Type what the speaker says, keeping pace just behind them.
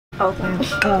Oh.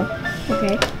 Oh.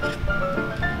 Okay.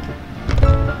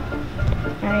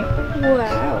 Alright.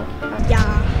 Wow. Yeah.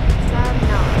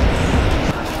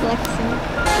 Flexing.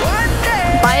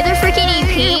 Buy the freaking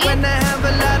EP.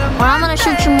 Or I'm gonna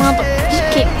shoot your mother. Just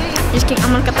kidding. Just kidding.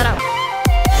 I'm gonna cut that out.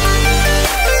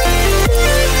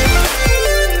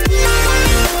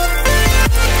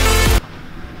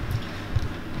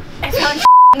 I found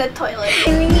in the toilet.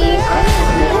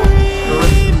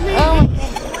 Oh.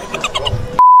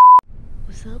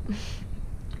 What's up?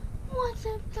 What's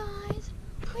up, guys?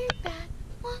 We're back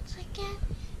once again,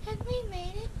 and we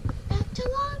made it back to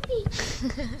Long Beach.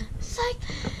 Psych,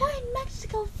 we're in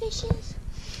Mexico, fishes.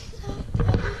 So, see the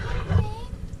mountain?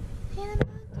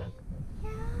 Yeah?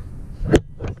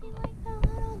 See like the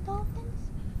little dolphins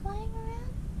flying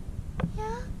around?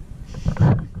 Yeah?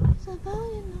 There's a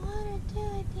boat in the water too,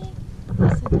 I think.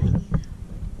 It's so tiny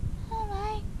though.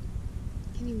 Alright.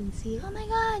 Can't even see it. Oh my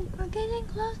god, we're getting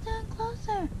closer and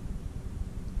closer.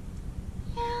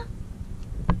 Yeah.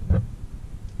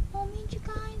 We'll meet you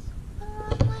guys when we're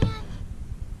on land.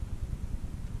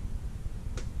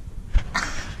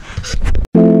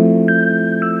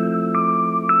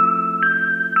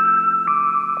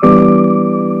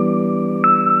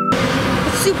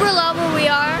 It's super low where we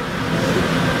are,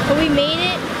 but we made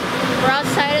it. We're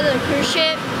outside of the cruise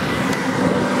ship.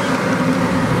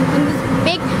 And this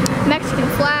big Mexican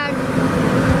flag.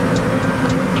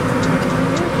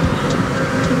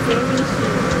 Very huge.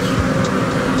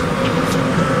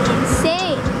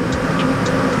 Insane.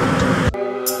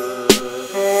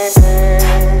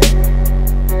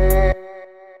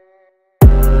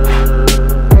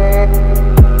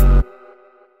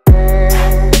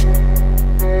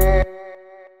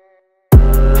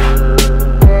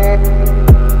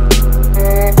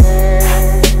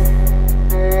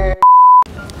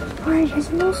 Alright, here's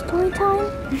a little story time.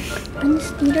 On the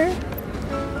speeder,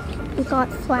 we got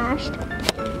flashed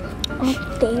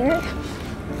up there.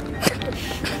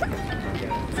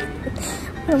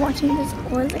 We're watching this,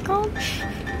 what is it called?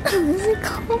 What is it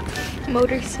called?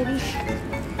 Motor City.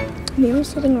 We were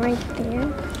sitting right there.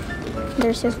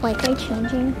 There's this white guy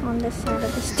changing on this side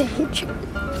of the stage.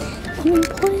 And he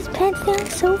pulled his pants down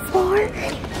so far.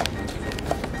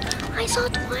 I saw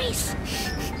twice.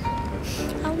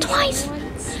 Twice.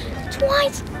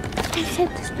 Twice. I said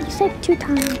this. You said 2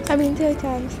 times. I mean 2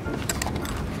 times.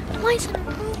 Twice in a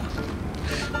row.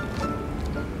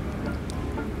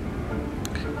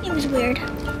 It was weird.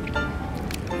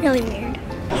 Really weird.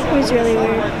 It was really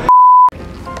weird.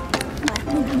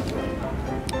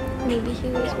 Maybe he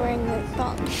was wearing the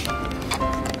thongs.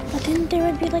 But then there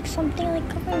would be like something like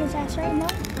covering his ass right now.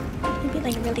 It'd be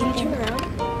like really thin. Turn around?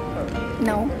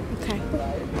 No. Okay.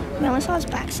 We only saw his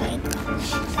backside.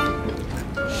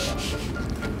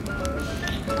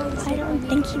 I don't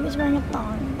think he was wearing a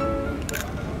thong.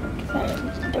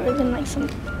 There would have been like some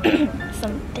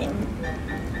some thin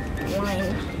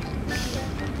line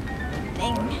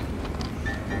thing.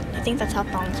 I think that's how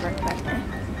thongs work back there.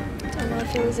 I don't know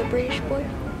if it was a British boy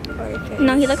or if it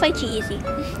No, he was- looked like G-Eazy.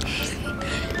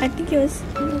 I think it was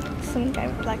some guy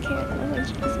with black hair that looked like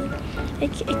G-Eazy.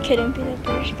 It couldn't be the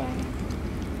British guy.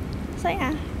 So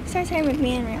yeah, starts here with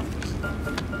me and Real.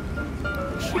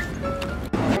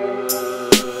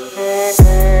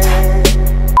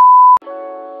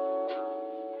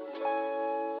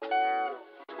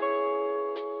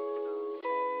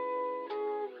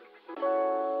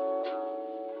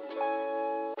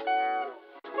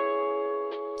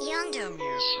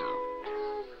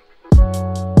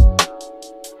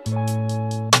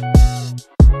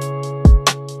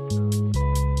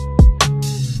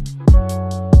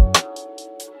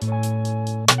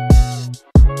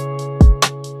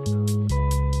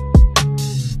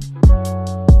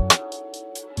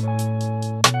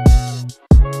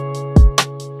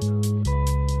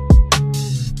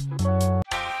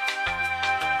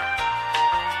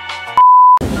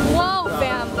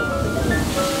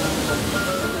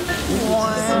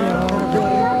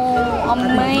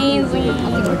 Amazing. You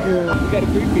got a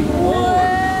creepy. Wow,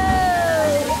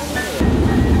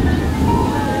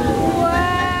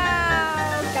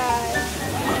 guys.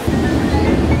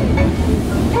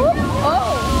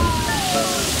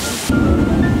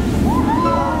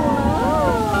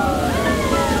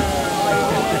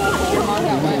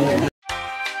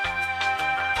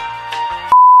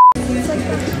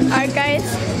 Alright guys,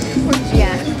 we're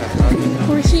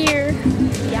here.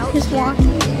 Just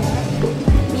walking.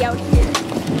 Be out here.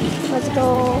 Let's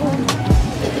go.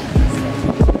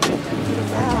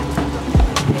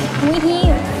 We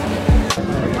here.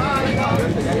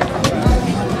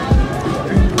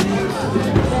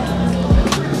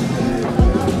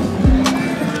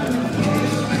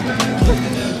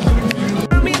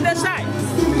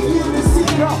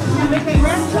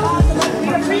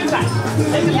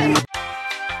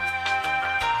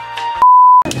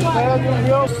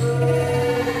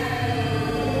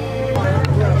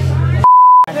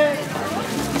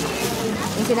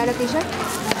 Ensenada t-shirt?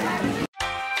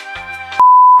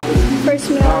 First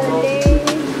meal of the day.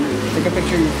 Take a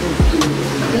picture of your food.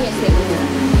 Yes,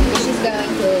 she's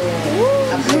going to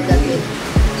upload that with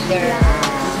their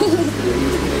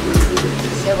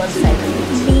website.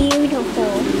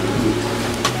 Beautiful.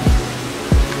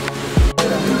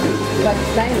 What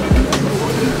time?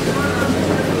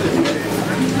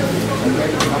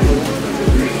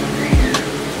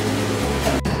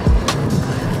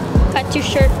 Got 2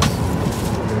 shirts.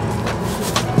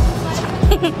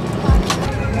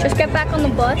 Just get back on the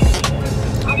bus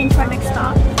into our next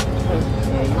stop.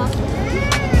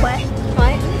 What?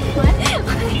 What? What?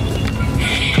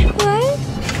 What?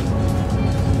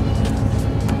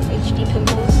 HD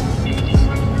pimples.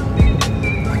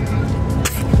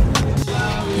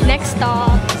 Next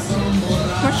stop.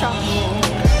 More shops.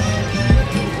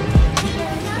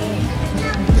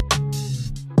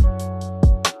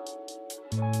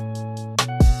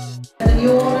 The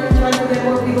new owner trying to get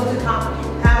more people to come.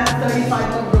 Add 35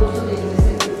 more groups to the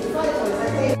existing 65, so it's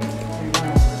like, hey.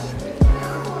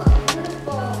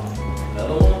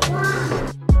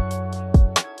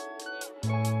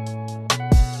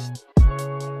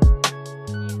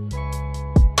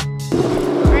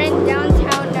 We're in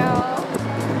downtown now.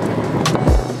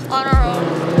 On our own.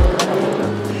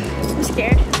 I'm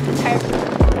scared. I'm tired.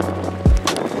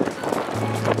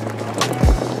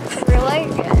 We're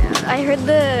like, I heard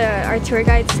our tour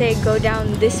guide say go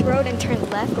down this road and turn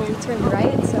left, but we turned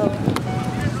right, so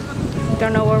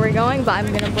don't know where we're going, but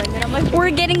I'm gonna blame it on my, we're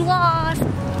getting lost.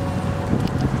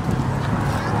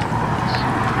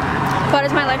 What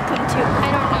is my life come to?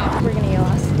 I don't know. We're gonna get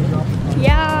lost.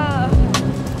 Yeah.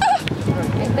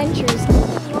 Adventures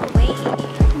coming your way.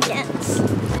 Yes.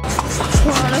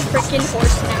 We're on a freaking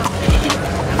horse now.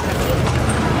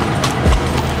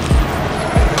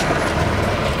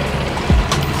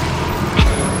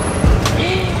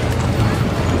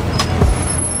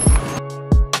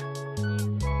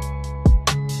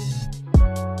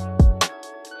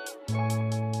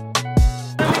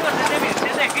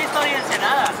 History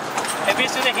ensenada. Have you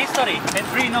seen the history? And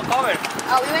free, no cover.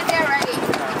 Oh, we went there already.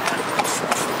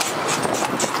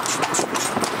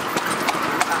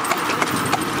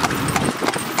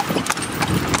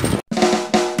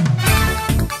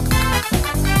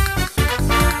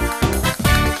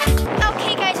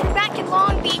 Okay guys, we're back in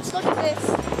Long Beach. Look at this.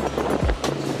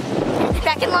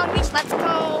 Back in Long Beach, let's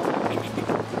go.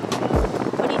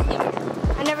 What do you think?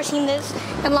 I've never seen this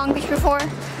in Long Beach before.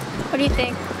 What do you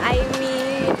think? I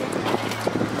mean,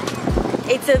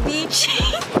 it's a beach.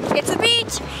 It's a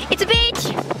beach. It's a beach.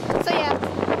 So yeah.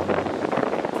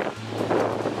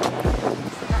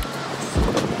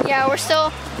 Yeah, we're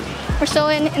still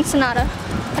in Ensenada.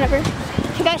 Whatever.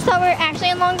 If you guys thought we were actually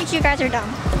in Long Beach, you guys are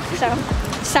dumb. So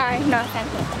sorry, no offense.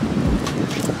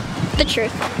 The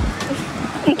truth.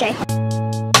 Okay.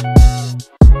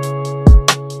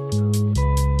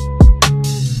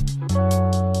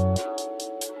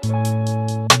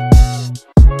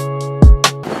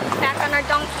 Back on our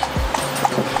donkey.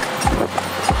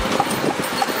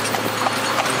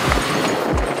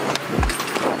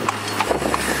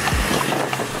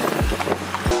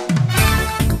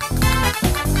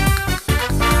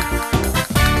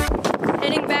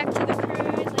 Heading back to the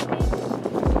cruise, I think.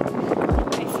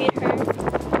 My feet hurt.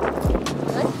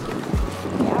 Good?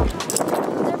 Yeah.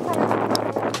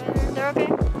 They're okay?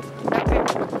 Okay.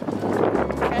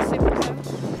 Can I sleep with them?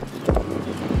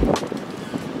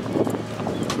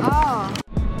 Oh.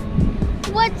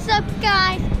 What's up,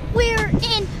 guys? We're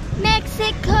in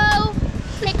Mexico.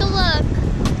 Take a look.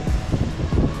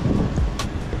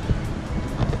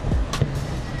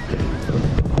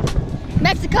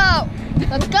 Mexico,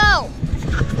 let's go.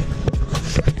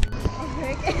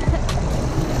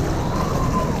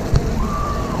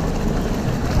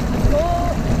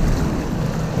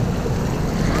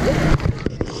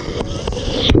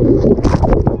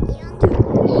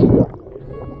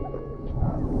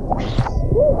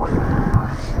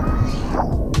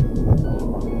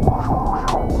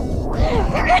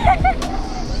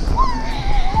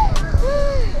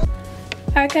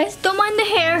 Alright guys, don't mind the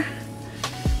hair.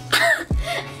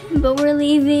 But we're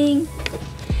leaving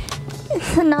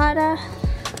Ensenada.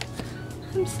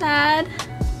 I'm sad,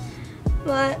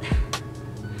 but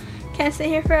can't stay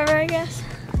here forever, I guess.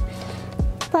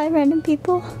 Bye, random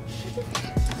people.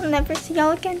 I'll never see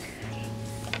y'all again.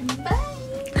 Bye.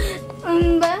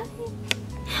 Bye.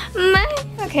 Bye.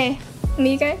 Okay,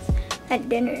 meet you guys at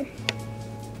dinner.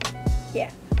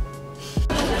 Yeah.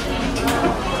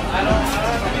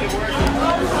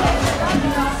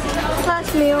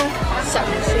 Last meal.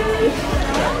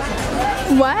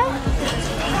 What?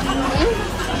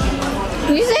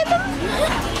 You said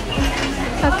that?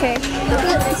 Okay.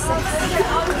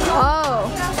 Oh.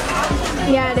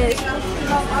 Yeah, it is.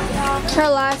 It's her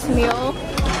last meal,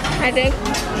 I think,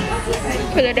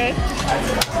 for the day.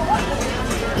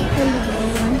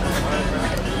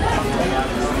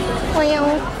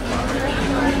 Well,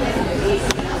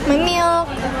 my meal.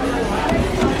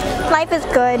 Life is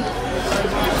good.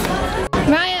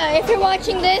 Maya, if you're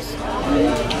watching this,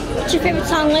 what's your favorite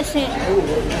song? Listen.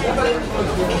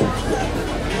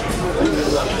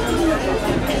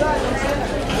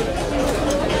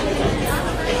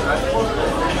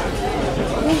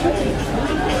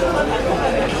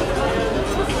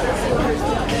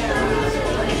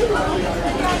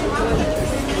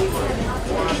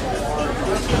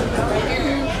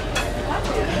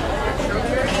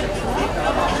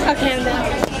 Okay, I'm done.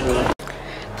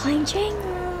 Playing Jenga.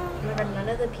 Oh my god, none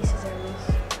of the pieces are loose.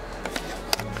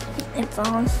 It's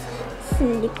all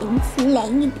slipping,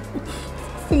 sliding,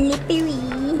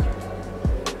 slippery.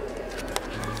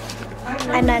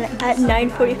 At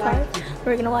 9:45,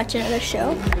 we're gonna watch another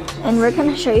show, and we're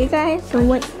gonna show you guys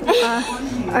what,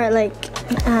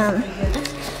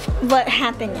 what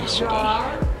happened yesterday.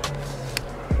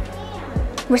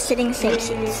 We're sitting in the same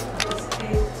seats.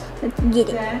 Let's get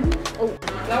it.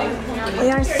 We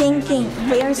are sinking.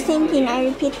 We are sinking. I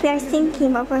repeat, we are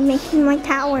sinking, but we're making more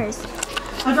towers.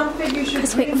 I don't think you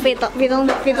should. We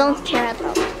don't care at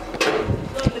all.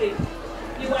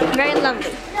 Very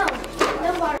lovely.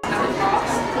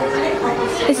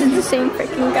 This is the same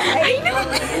freaking guy. I know.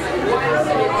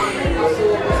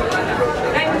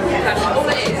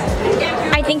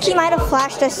 I think he might have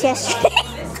flashed us yesterday.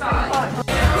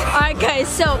 Alright guys,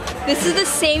 so this is the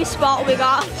same spot we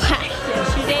got flashed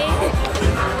yesterday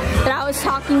that I was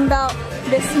talking about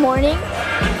this morning.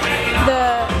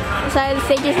 The side of the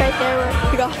stage is right there where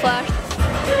we got flashed.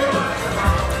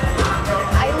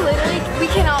 We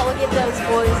cannot look at those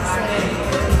boys the same.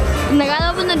 And the guy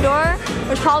that opened the door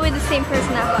was probably the same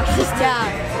person that flashed us. Yeah.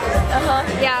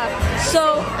 Yeah.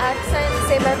 So Accent,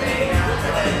 same everything.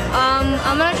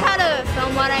 I'm gonna try to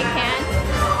film what I can.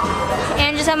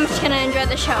 And I'm just gonna enjoy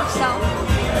the show. So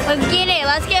let's get it.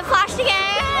 Let's get flashed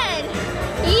again.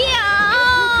 Yeah.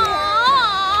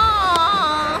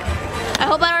 I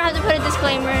hope I don't have to put a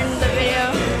disclaimer in the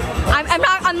video.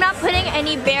 I'm not putting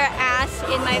any bare ass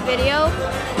in my video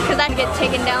because I'd get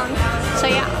taken down. So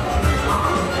yeah.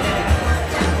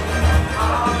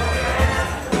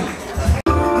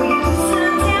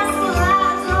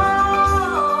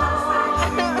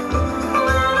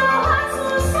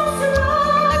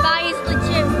 The guy is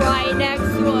legit right next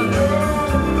to us.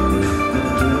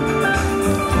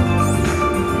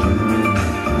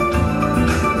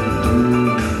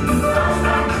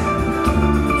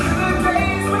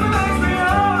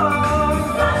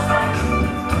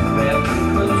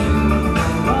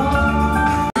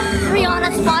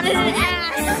 Spotted an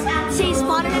ass. She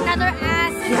spotted another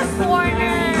ass in the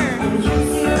corner.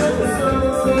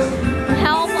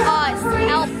 Help us.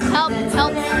 Help, help,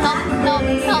 help, help, help,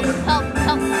 help, help,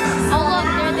 help. Oh look,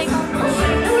 there they go.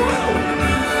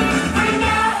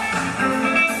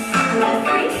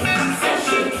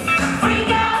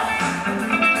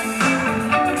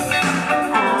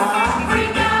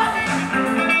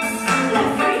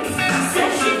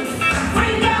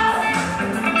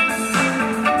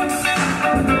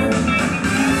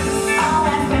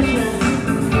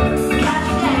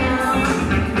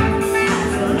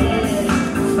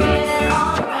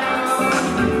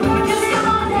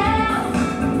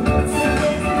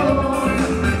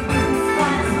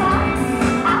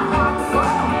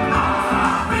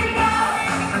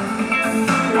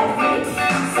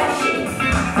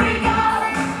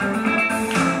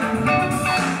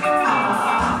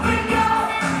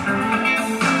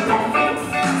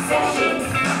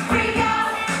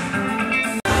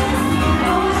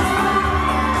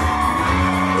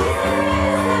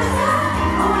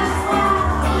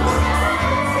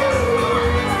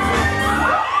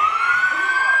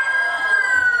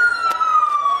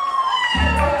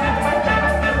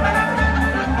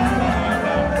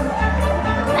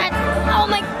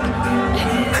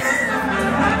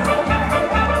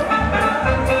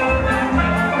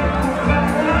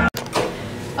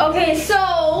 Okay,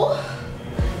 so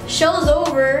show's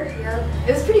over. Yeah.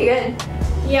 It was pretty good.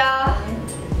 Yeah.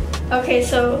 Okay,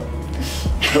 so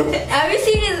have you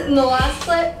seen it in the last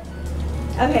clip?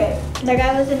 Okay, the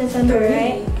guy was in his underwear,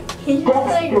 right? He's just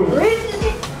like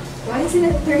rigid. Why isn't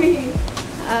it 3?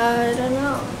 I don't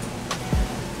know.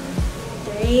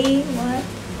 3? What?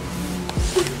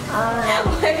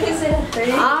 Why is it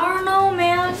 3? I don't know,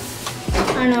 man.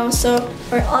 I don't know. So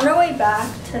we're on our way back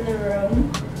to the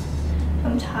room.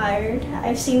 I'm tired.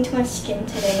 I've seen too much skin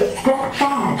today. Oh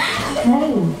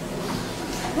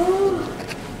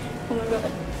my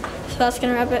god. So that's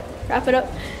gonna wrap it up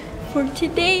for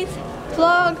today's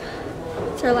vlog.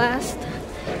 It's our last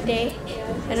day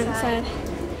and I'm sad.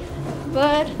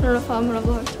 But I don't know if I'm gonna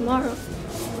vlog tomorrow.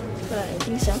 But I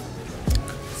think so.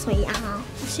 So yeah. I'll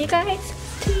see you guys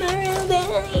tomorrow.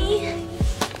 Bye.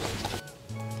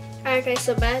 Alright guys,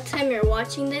 so by the time you're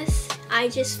watching this, I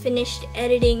just finished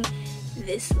editing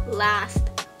this last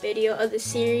video of the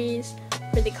series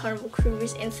for the Carnival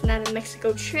Cruise Ensenada,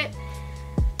 Mexico trip.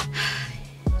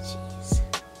 Jeez.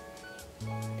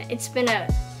 It's been a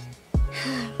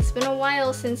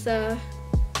while since that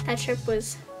trip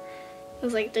was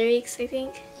like 3 weeks, I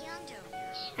think.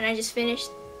 And I just finished.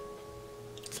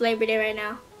 It's Labor Day right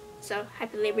now, so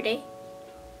happy Labor Day.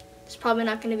 It's probably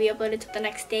not going to be uploaded till the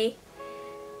next day,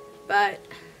 but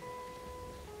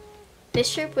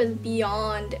this trip was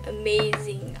beyond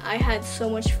amazing. I had so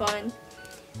much fun.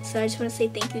 So I just want to say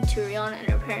thank you to Rihanna and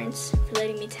her parents for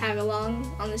letting me tag along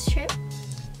on this trip.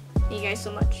 Thank you guys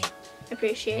so much. I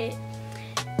appreciate it.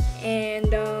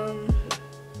 And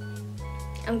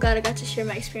I'm glad I got to share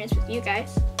my experience with you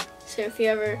guys. So if you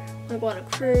ever want to go on a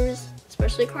cruise,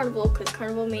 especially Carnival, because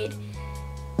Carnival made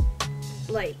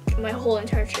like my whole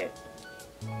entire trip.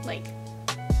 Like,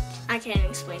 I can't even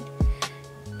explain.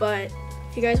 But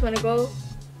if you guys want to go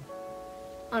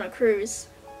on a cruise,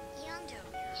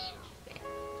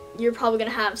 you're probably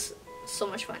gonna have so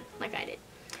much fun, like I did.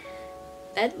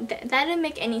 That didn't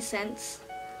make any sense.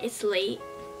 It's late,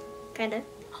 kinda.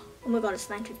 Oh my god, it's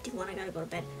 9:51. I gotta go to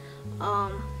bed.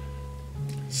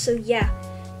 So yeah,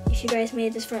 if you guys made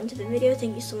it this far into the video,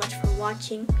 thank you so much for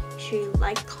watching. Make sure you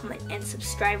like, comment, and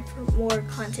subscribe for more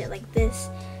content like this.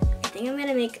 I think I'm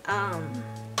gonna make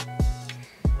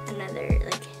another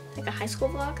like a high school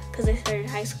vlog, because I started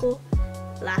high school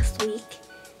last week.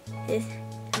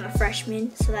 I'm a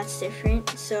freshman, so that's different.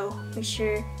 So make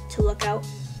sure to look out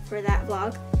for that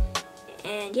vlog.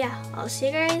 And yeah, I'll see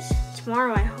you guys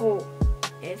tomorrow, I hope.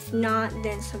 If not,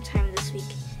 then sometime this week.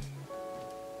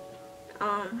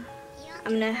 I'm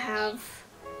gonna have,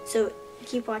 so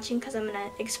keep watching because I'm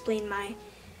gonna explain my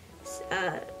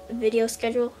video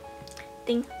schedule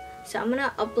thing. So I'm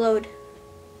gonna upload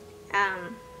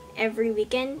every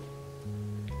weekend,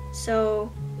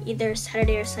 so either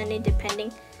Saturday or Sunday,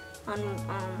 depending on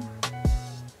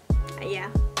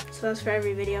yeah, so that's for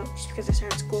every video, just because I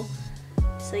started school.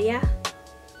 So yeah,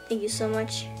 thank you so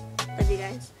much, love you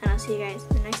guys, and I'll see you guys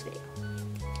in the next video.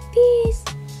 Peace.